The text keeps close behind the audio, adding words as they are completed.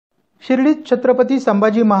शिर्डीत छत्रपती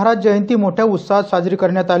संभाजी महाराज जयंती मोठ्या उत्साहात साजरी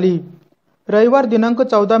करण्यात आली। रविवार दिनांक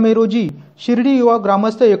 14 मे रोजी शिर्डी युवा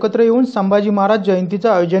ग्रामस्थ एकत्र येऊन संभाजी महाराज जयंतीचे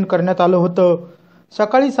आयोजन करण्यात आलं होतं।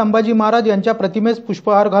 सकाळी संभाजी महाराज यांच्या प्रतिमेस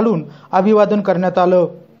पुष्पहार घालून अभिवादन करण्यात आलं।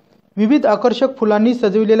 विविध आकर्षक फुलांनी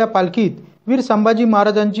सजविलेल्या पालखीत वीर संभाजी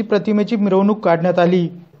महाराजांची प्रतिमेची मिरवणूक काढण्यात आली।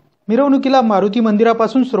 मिरवणुकीला मारुती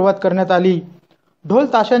मंदिरापासून सुरुवात करण्यात आली। ढोल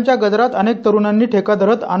ताशांच्या गजरात अनेक तरुणांनी ठेका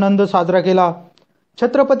धरत आनंद साजरा केला।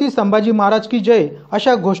 छत्रपती संभाजी महाराज की जय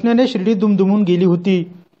अशा घोषणेने शिर्डी दुमदुमून गेली होती।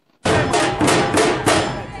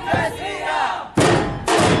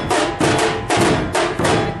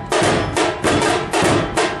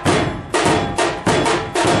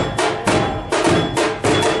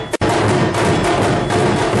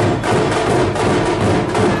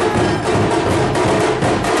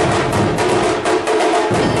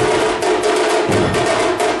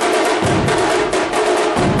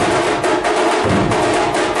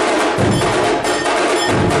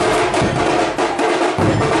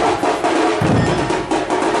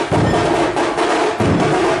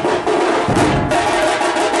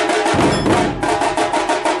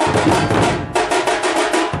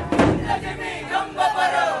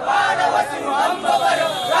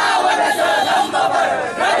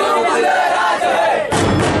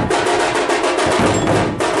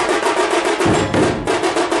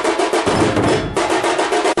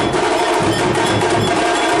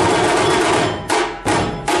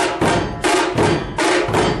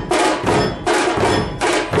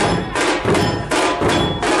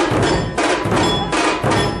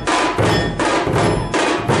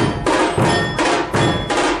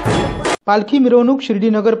 पालखी मिरवणूक शिर्डी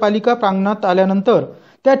नगरपालिका प्रांगणात आल्यानंतर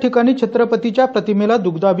त्या ठिकाणी छत्रपतीच्या प्रतिमेला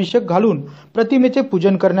दुग्धाभिषेक घालून प्रतिमेचे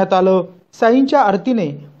पूजन करण्यात आलं। साईंच्या आरतीने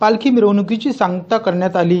पालखी मिरवणुकीची सांगता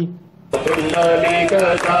करण्यात आली।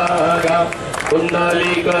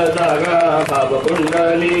 पुंडलिक जागा भाव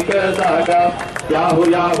पुंडलिक जागा याहू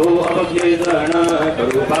याहू अवघे जण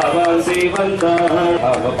करू भावांसी वंदन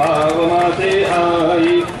भाव भाव माझे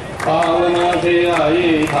आई भाव माझे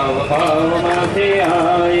आई भाव भाव माझे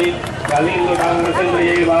आई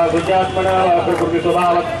कालिंगकांग्रेवा प्रकृति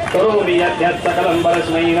स्वभाव करोमि यद्यत् सकलं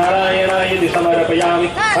परस्मै नारायणाय समर्पयामि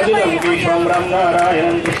अजितं विश्वं राम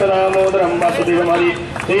नारायणं कृष्णदामोदरं वासुदेवमरि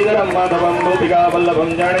श्रीधरं माधवं गोपिका वल्लभं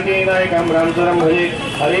जानकी नायकं रामचरं भजे।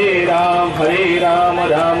 हरे राम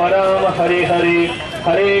राम राम हरे हरे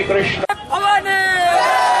हरे कृष्ण।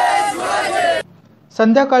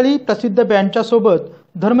 संध्याकाळी प्रसिद्ध बँडच्या सोबत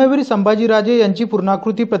धर्मवीर संभाजीराजे यांची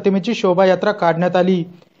पूर्णाकृती प्रतिमेची शोभायात्रा काढण्यात आली।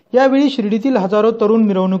 यावेळी शिर्डीतील हजारो तरुण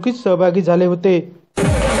मिरवणुकीत सहभागी झाले होते।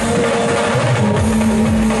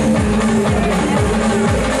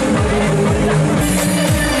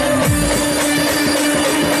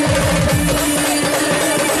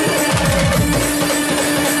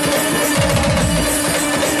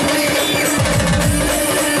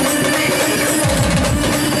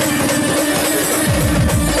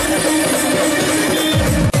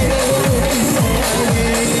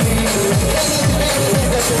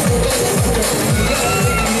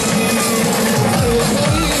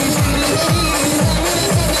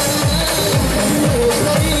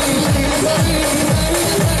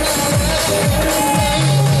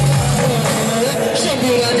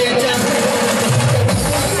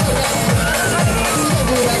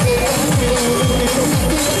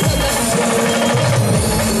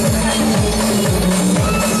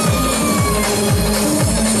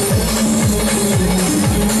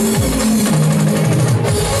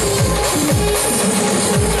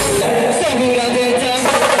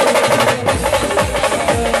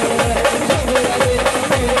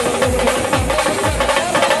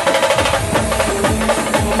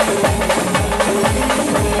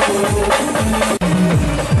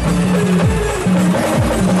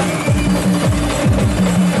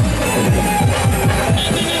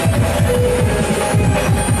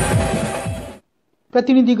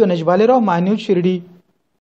 प्रतिनिधी गणेश भालेराव, माय न्यूज शिर्डी।